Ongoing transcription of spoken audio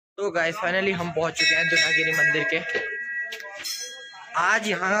तो guys finally हम पहुंच चुके हैं दुनागिरी मंदिर के। आज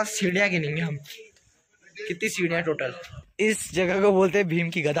यहाँ सीढ़ियाँ गिनेंगे हम, कितनी सीढ़ियाँ टोटल। इस जगह को बोलते हैं भीम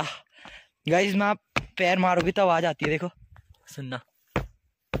की गदा। गाइस मैं आप पैर मारोगी तो आवाज आती है, देखो सुनना।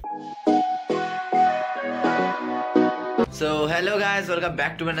 So hello guys, welcome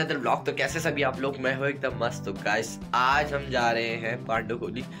back to another blog. तो कैसे सभी आप लोग, मैं हूँ एकदम मस्त। तो गाइस आज हम जा रहे हैं पांडव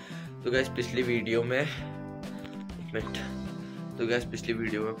खोली। तो गाइस पिछली वीडियो में पिछली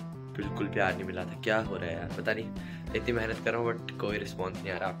वीडियो में बिल्कुल प्यार नहीं मिला था। क्या हो रहा है यार, पता नहीं। इतनी मेहनत कर रहा हूँ बट कोई रिस्पॉन्स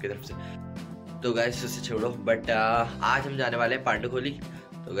नहीं आ रहा आपकी तरफ से। तो गाइस उसे छोड़ो, बट आज हम जाने वाले हैं पांडव खोली।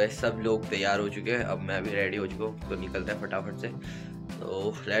 तो गाइस सब लोग तैयार हो चुके हैं, अब मैं भी रेडी हो चुका हूँ, तो निकलते हैं फटाफट से।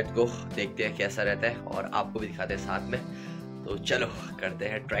 तो लेट्स गो, देखते हैं कैसा रहता है और आपको भी दिखाते हैं साथ में। तो चलो करते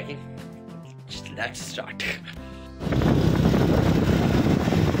हैं ट्रैकिंग, लेट्स स्टार्ट।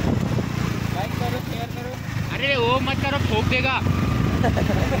 लाइक करो, शेयर करो। अरे वो मत करो, ठोक देगा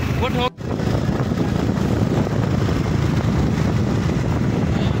वो ठोक।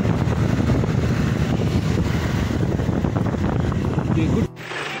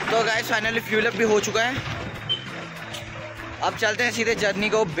 तो गाइस फाइनली फ्यूल अप भी हो चुका है। अब चलते हैं सीधे जर्नी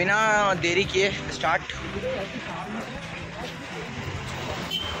को बिना देरी किए स्टार्ट।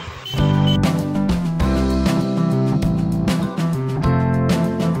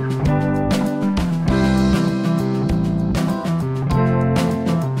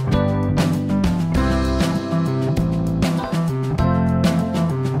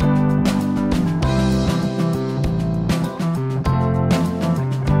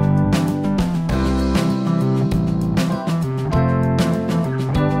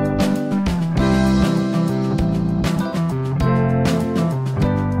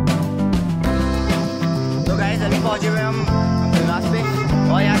 पहुंचे हुए हम अपने रास्ते,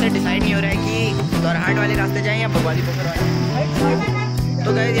 और यहाँ से डिसाइड नहीं हो रहा है कि दौराहाट वाले रास्ते जाएं या भगवानी पोखर वाले।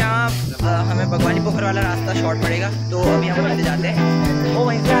 तो गाइस यहाँ हमें भगवानी पोखर वाला रास्ता शॉर्ट पड़ेगा, तो अभी हम वहीं से जाते हैं। वो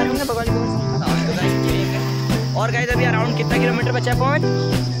वहीं से आ रहे होंगे भगवानी पोखर। हाँ तो गाइस, और गाइस अभी अराउंड कितना किलोमीटर बचा है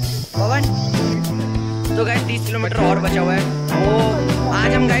पवन? तो गाइस 30 किलोमीटर और बचा हुआ है। वो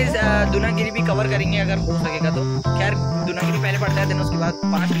आज हम गाइस दुनागिरी भी कवर करेंगे अगर हो सकेगा तो। खैर दुनागिरी पहले पड़ता है, देन उसके बाद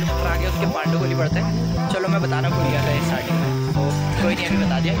 5 किलोमीटर आगे उसके पांडव खोली पड़ता है। चलो मैं बताना भूल गया था स्टार्टिंग में, तो कोई नहीं अभी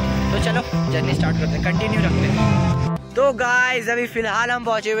बता दिया। तो चलो जर्नी स्टार्ट करते हैं, कंटिन्यू रखते हैं। तो गाइस अभी फिलहाल हम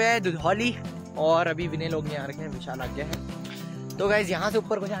पहुंचे हुए हैं दुधौली, और अभी विनय लोग नहीं आ रखे हैं, विशाल आ गया है। तो गाइस यहाँ से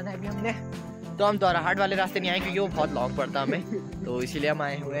ऊपर को जाना है अभी हमने। तो हम दौराहाट वाले रास्ते नहीं आए क्योंकि वो बहुत लॉन्ग पड़ता हमें, तो इसीलिए हम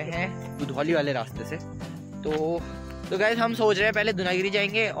आए हुए हैं दुधौली वाले रास्ते से। तो गाइस हम सोच रहे हैं पहले दुनागिरी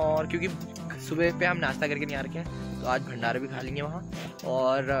जाएंगे, और क्योंकि सुबह पे हम नाश्ता करके नहीं आ रखे हैं, तो आज भंडारा भी खा लेंगे वहाँ,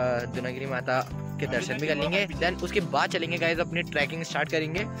 और दुनागिरी माता के दर्शन भी कर लेंगे। देन उसके बाद चलेंगे गाइस अपनी ट्रैकिंग स्टार्ट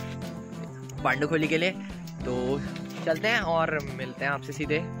करेंगे पांडव खोली के लिए। तो चलते हैं और मिलते हैं आपसे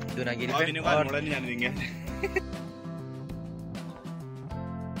सीधे दुनागिरी पे। और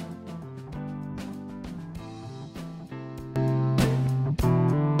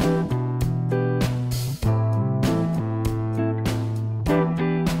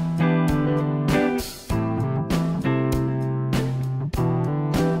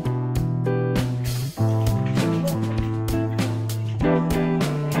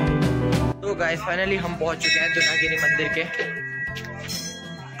गाइस फाइनली हम पहुंच चुके हैं दुनागिरी मंदिर के।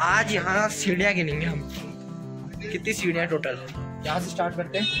 आज यहाँ सीढ़ियाँ गिनेंगे हम, कितनी सीढ़ियाँ टोटल। यहाँ से स्टार्ट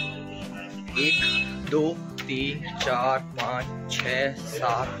करते हैं। 1 2 3 4 5 6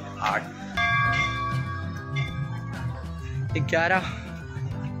 7 8 11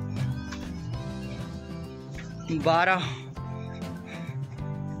 12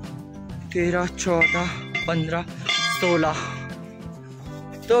 13 14 15 16।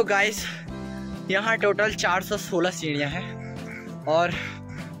 तो गाइस यहाँ टोटल 416 सीढ़ियाँ हैं, और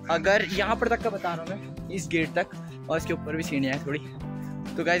अगर यहाँ पर तक का बता रहा हूँ मैं, इस गेट तक, और इसके ऊपर भी सीढ़ियाँ हैं थोड़ी।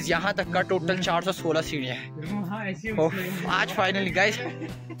 तो गाइस यहाँ तक का टोटल 416 सीढ़ियाँ हैं। आज फाइनली गाइस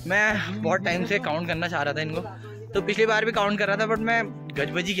मैं बहुत टाइम से काउंट करना चाह रहा था इनको, तो पिछली बार भी काउंट कर रहा था बट मैं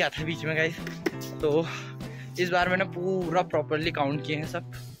गजबजी गया था बीच में गाइस। तो इस बार मैंने पूरा प्रॉपरली काउंट किए हैं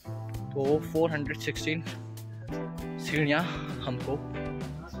सब। तो 416 सीढ़ियाँ हमको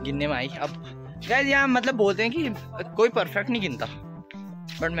गिनने में आई। अब गाइस यहाँ मतलब बोलते हैं कि कोई परफेक्ट नहीं गिनता,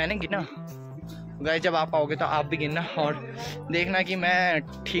 बट मैंने गिना। गाइस जब आप आओगे तो आप भी गिनना और देखना कि मैं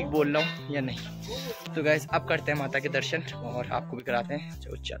ठीक बोल रहा हूँ या नहीं। तो गाइस अब करते हैं माता के दर्शन और आपको भी कराते हैं।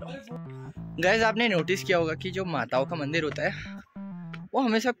 चलो गाइस आपने नोटिस किया होगा कि जो माताओं का मंदिर होता है वो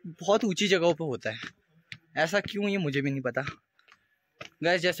हमेशा बहुत ऊंची जगहों पर होता है। ऐसा क्यों ये मुझे भी नहीं पता।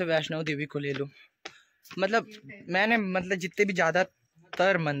 गाइस जैसे वैष्णो देवी को ले लो, मतलब मैंने जितने भी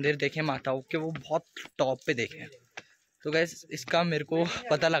ज़्यादातर मंदिर देखे माताओं के, वो बहुत टॉप पे देखे हैं। तो गाइस इसका मेरे को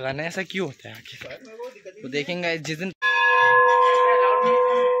पता लगाना है ऐसा क्यों होता है आखिर, तो देखेंगे जिस दिन।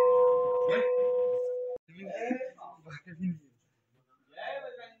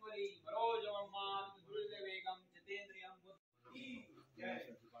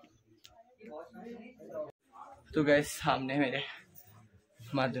 तो गाइस सामने मेरे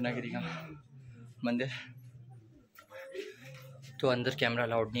माँ दुनागिरी का मंदिर, तो अंदर कैमरा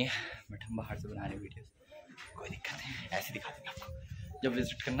अलाउड नहीं है बट हम बाहर से बना रहे वीडियो, कोई दिक्कत नहीं, ऐसे दिखा देंगे आपको। जब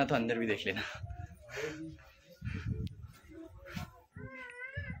विजिट करना तो अंदर भी देख लेना।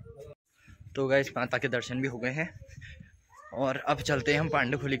 तो गाइस माता के दर्शन भी हो गए हैं और अब चलते हैं हम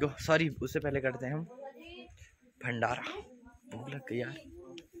पांडव खोली को, सॉरी उससे पहले करते हैं हम भंडारा, भूख लग गई यार।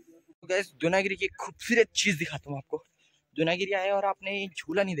 तो गाइस दुनागिरी की खूबसूरत चीज दिखाता हूँ आपको। दुनागिरी आए और आपने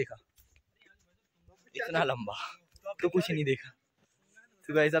झूला नहीं देखा, इतना लंबा तो कुछ नहीं देखा।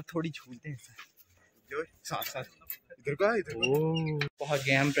 तो गाइस आप थोड़ी झूलते हैं इधर का इधर। पहुंच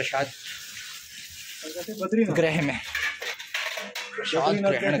गए हम प्रसाद ग्रह में, प्रसाद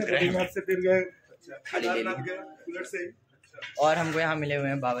ग्रहण ग्रह और हमको यहाँ मिले हुए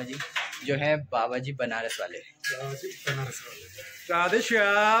हैं बाबा जी, जो है बाबा जी बनारस वाले। राधे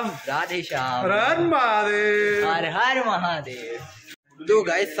श्याम, राधे श्याम, हर हर महादेव, हर हर महादेव। तो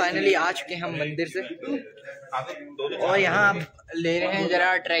गाइस फाइनली आ चुके हैं हम मंदिर से और यहाँ ले रहे हैं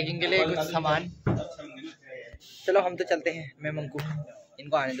जरा ट्रैकिंग के लिए कुछ सामान। चलो हम तो चलते हैं, मैं मंकू,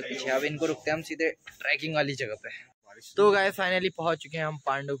 इनको आने दो पीछे, अब इनको रुकते हैं हम सीधे ट्रैकिंग वाली जगह पे। तो गाइस फाइनली पहुंच चुके हैं हम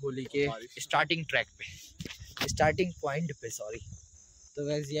पांडव खोली के स्टार्टिंग ट्रैक पे, स्टार्टिंग पॉइंट पे सॉरी। तो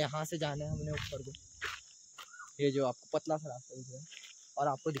गाइस यहाँ से जाना है हमने ऊपर को, ये जो आपको पतला सा रास्ता दिख रहा है, और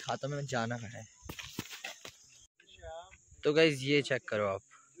आपको दिखाता हूँ मैं जाना कहाँ है। तो गाइस ये चेक करो आप,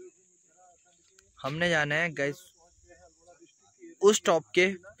 हमने जाना है गाइस उस टॉप के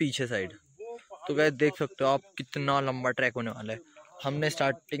पीछे साइड। तो गाइस देख सकते हो आप कितना लंबा ट्रैक होने वाला है। हमने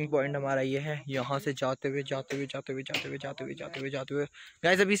स्टार्टिंग पॉइंट हमारा ये है, यहाँ से जाते हुए जाते हुए जाते हुए जाते हुए जाते हुए जाते हुए जाते हुए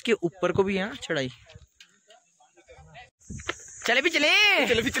गाइस अभी इसके ऊपर को भी है चढ़ाई। चले भी चले,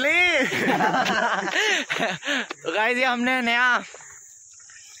 चले भी चले। तो गाइस ये हमने नया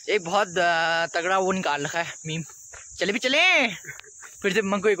एक बहुत तगड़ा वो निकाल रखा है मीम, चले भी चले। फिर से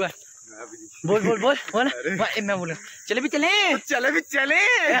मंको एक बार बोल बोल बोल बोल, मैं बोलूँ चले भी चले, चले भी चले।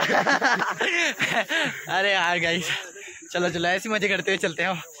 अरे यार गाइस चलो चलो ऐसे मजे करते हुए चलते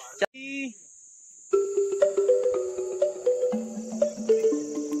हैं।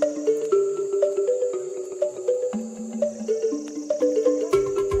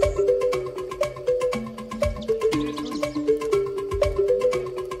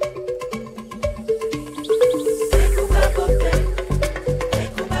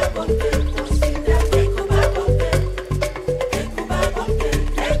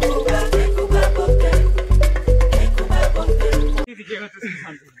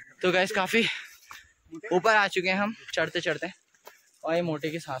 तो गाइस काफी ऊपर आ चुके हैं हम चढ़ते चढ़ते, और ये मोटे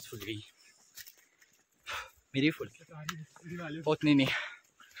की सांस फूल गई, मेरी फूल उतनी नहीं।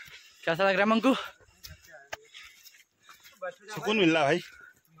 कैसा लग रहा है मंकू? सुकून मिल रहा भाई।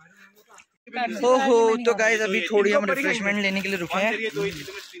 हो तो गाइस अभी थोड़ी हम रिफ्रेशमेंट लेने के लिए रुके हैं,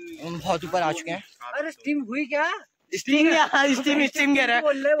 हम बहुत ऊपर आ चुके हैं। अरे स्टीम हुई क्या? स्टीम स्टीम कह रहा है,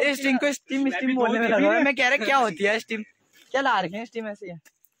 स्टीम को स्टीम स्टीम बोलने में लगा। मैं कह रहा क्या होती है स्टीम, क्या ला रखे हैं स्टीम ऐसे है।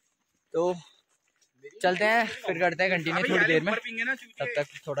 तो चलते हैं फिर करते हैं कंटिन्यू थोड़ी देर में, तब तक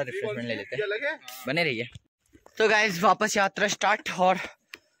थोड़ा रिफ्रेशमेंट ले लेते हैं, बने रहिए। तो गाइस वापस यात्रा स्टार्ट, और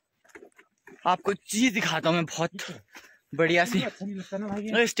आपको चीज दिखाता हूँ मैं बहुत बढ़िया सी।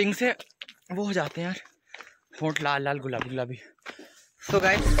 स्टिंग से वो हो जाते हैं यार होंठ लाल लाल गुलाबी गुलाबी। So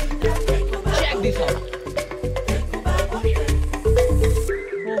guys check this out,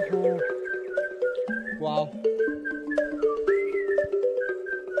 wow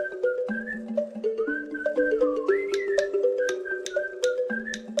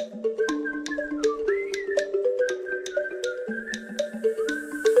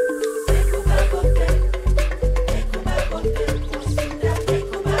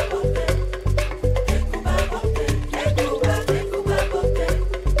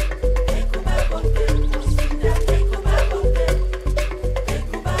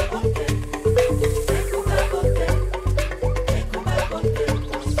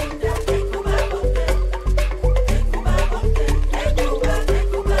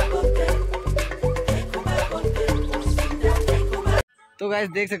तो गाइस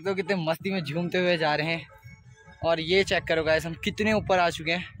देख सकते हो कितने मस्ती में झूमते हुए जा रहे हैं। और ये चेक करो गाइस हम कितने ऊपर आ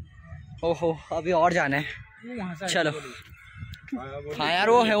चुके हैं। ओहो अभी और जाना है, चलो। हाँ यार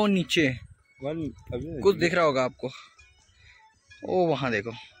वो है वो नीचे कुछ दिख रहा होगा आपको, ओ वहाँ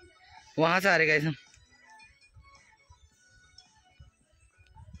देखो, वहाँ से आ रहे गाइस हम।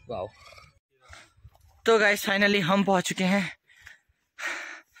 वाओ। तो गाइस फाइनली हम पहुंच चुके हैं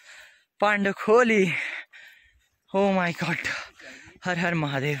पांडव खोली। ओ माय गॉड, हर हर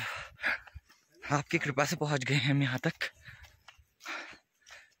महादेव, आपकी कृपा से पहुंच गए हैं हम यहाँ तक।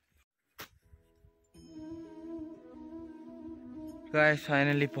 गाइस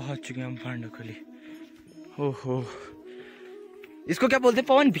फाइनली पहुंच चुके हैं हम पांडव खोली। ओहो, इसको क्या बोलते हैं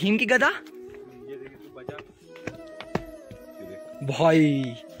पवन? भीम की गदा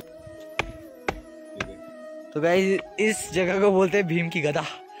भाई। तो गाइस इस जगह को बोलते हैं भीम की गदा।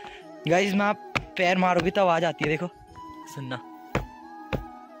 गाइस में आप पैर मारोगे तो आवाज आती है, देखो सुनना।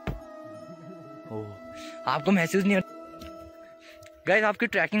 ओह, आपको महसूस नहीं होता। गाइस आपकी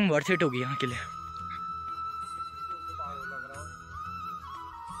ट्रैकिंग वर्थ इट होगी यहाँ के लिए।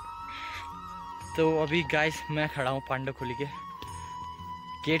 तो अभी गाइस मैं खड़ा हूँ पांडव खोली के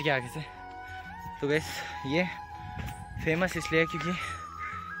गेट के आगे से। तो गाइस ये फेमस इसलिए क्योंकि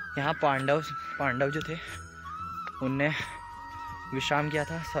यहाँ पांडव जो थे उनने विश्राम किया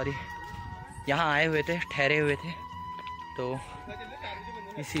था, सॉरी यहाँ आए हुए थे, ठहरे हुए थे, तो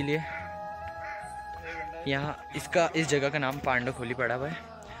इसीलिए यहाँ इस जगह का नाम पांडव खोली पड़ा हुआ है।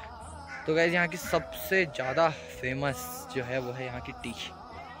 तो गाइस यहाँ की सबसे ज़्यादा फेमस जो है वो है यहाँ की टी।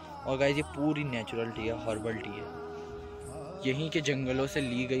 और गाइस ये पूरी नेचुरल टी है, हर्बल टी है, यहीं के जंगलों से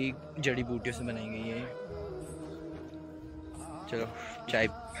ली गई जड़ी बूटियों से बनाई गई है। चलो चाय।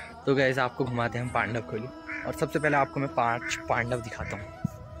 तो गाइस आपको घुमाते हैं हम पांडव खोली, और सबसे पहले आपको मैं 5 पांडव दिखाता हूँ।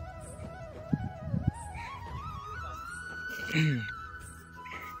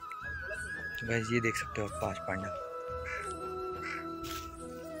 तो गाइस ये देख सकते हो आप 5 पांडव।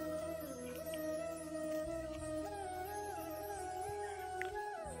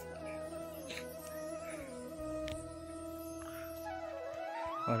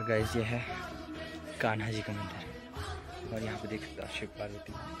 और गाइस ये है कान्हा जी का मंदिर, और यहाँ पे देख सकते हो शिव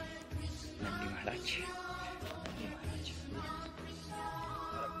पार्वती, नंदी महाराज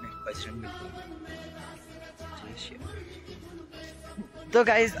और अपने बजरंग बली। तो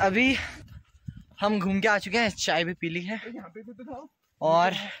गाइस अभी हम घूम के आ चुके हैं, चाय भी पी ली है,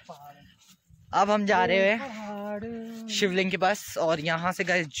 और अब हम जा रहे हैं शिवलिंग के पास। और यहाँ से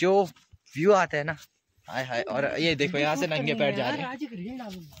गाइस जो व्यू आता है ना, हाय हाय। और ये देखो यहाँ से नंगे पैर जा रहे हैं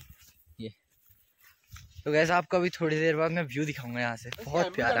ये। तो गाइस आपको अभी थोड़ी देर बाद मैं व्यू दिखाऊंगा यहाँ से,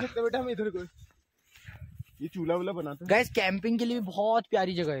 बहुत प्यारा। ये चूल्हा वूल्हा बनाते हैं गाइस, कैंपिंग के लिए भी बहुत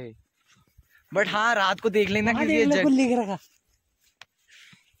प्यारी जगह है, बट हाँ रात को देख लेना कि ये जगह लिख रखा।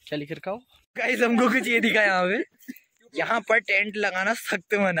 क्या लिख रखा हो? गाइस हमको कुछ ये दिखा यहाँ पे, यहाँ पर टेंट लगाना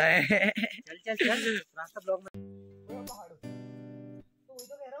सख्त मना है। चल चल चल रास्ता ब्लॉक में।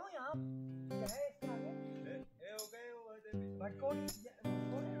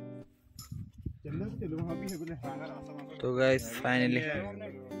 तो गाइस फाइनली,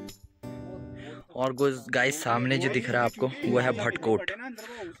 और गाइस सामने जो दिख रहा है आपको वो है भटकोट।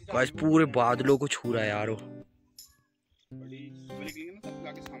 गाइस पूरे बादलों को छू रहा है यार वो।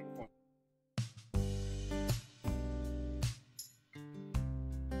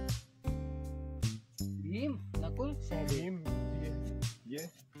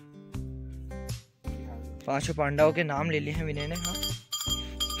 पांचों पांडवों के नाम ले लिए हैं विनय ने। हाँ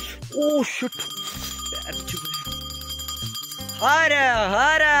oh shit, her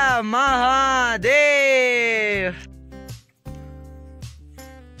her Mahadev.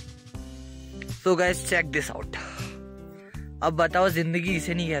 So guys check this out। अब बताओ जिंदगी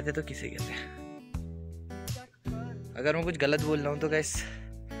इसे नहीं कहते तो किसे कहते हैं? अगर मैं कुछ गलत बोल रहा हूँ तो गाइस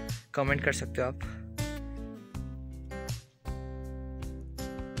कमेंट कर सकते हो आप।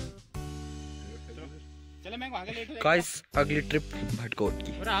 गाइस अगली ट्रिप भटकोट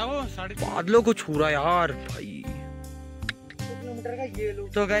की। बादलों को छू रहा यार भाई।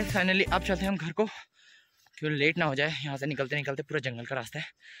 तो गाइस फाइनली अब चलते हैं हम घर को, क्यों लेट ना हो जाए। यहाँ से निकलते निकलते पूरा जंगल का रास्ता है।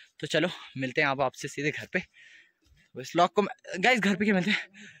 तो चलो मिलते हैं आप आपसे सीधे घर पे। इस व्लॉग को गाइस घर पे क्या मिलते हैं,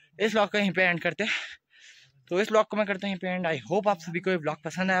 इस व्लॉग को यहीं पे एंड करते हैं। तो इस व्लॉग को मैं करता हूँ यहीं पे एंड। आई होप आप सभी को ये व्लॉग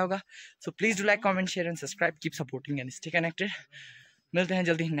पसंद आया होगा। So please do like, comment, share and subscribe. Keep supporting and stay connected. मिलते हैं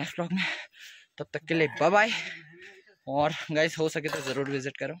जल्दी नेक्स्ट व्लॉग में, तब तक के लिए बाय बाय। और गाइस हो सके तो जरूर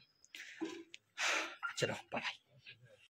विजिट करो। चलो बाय बाय।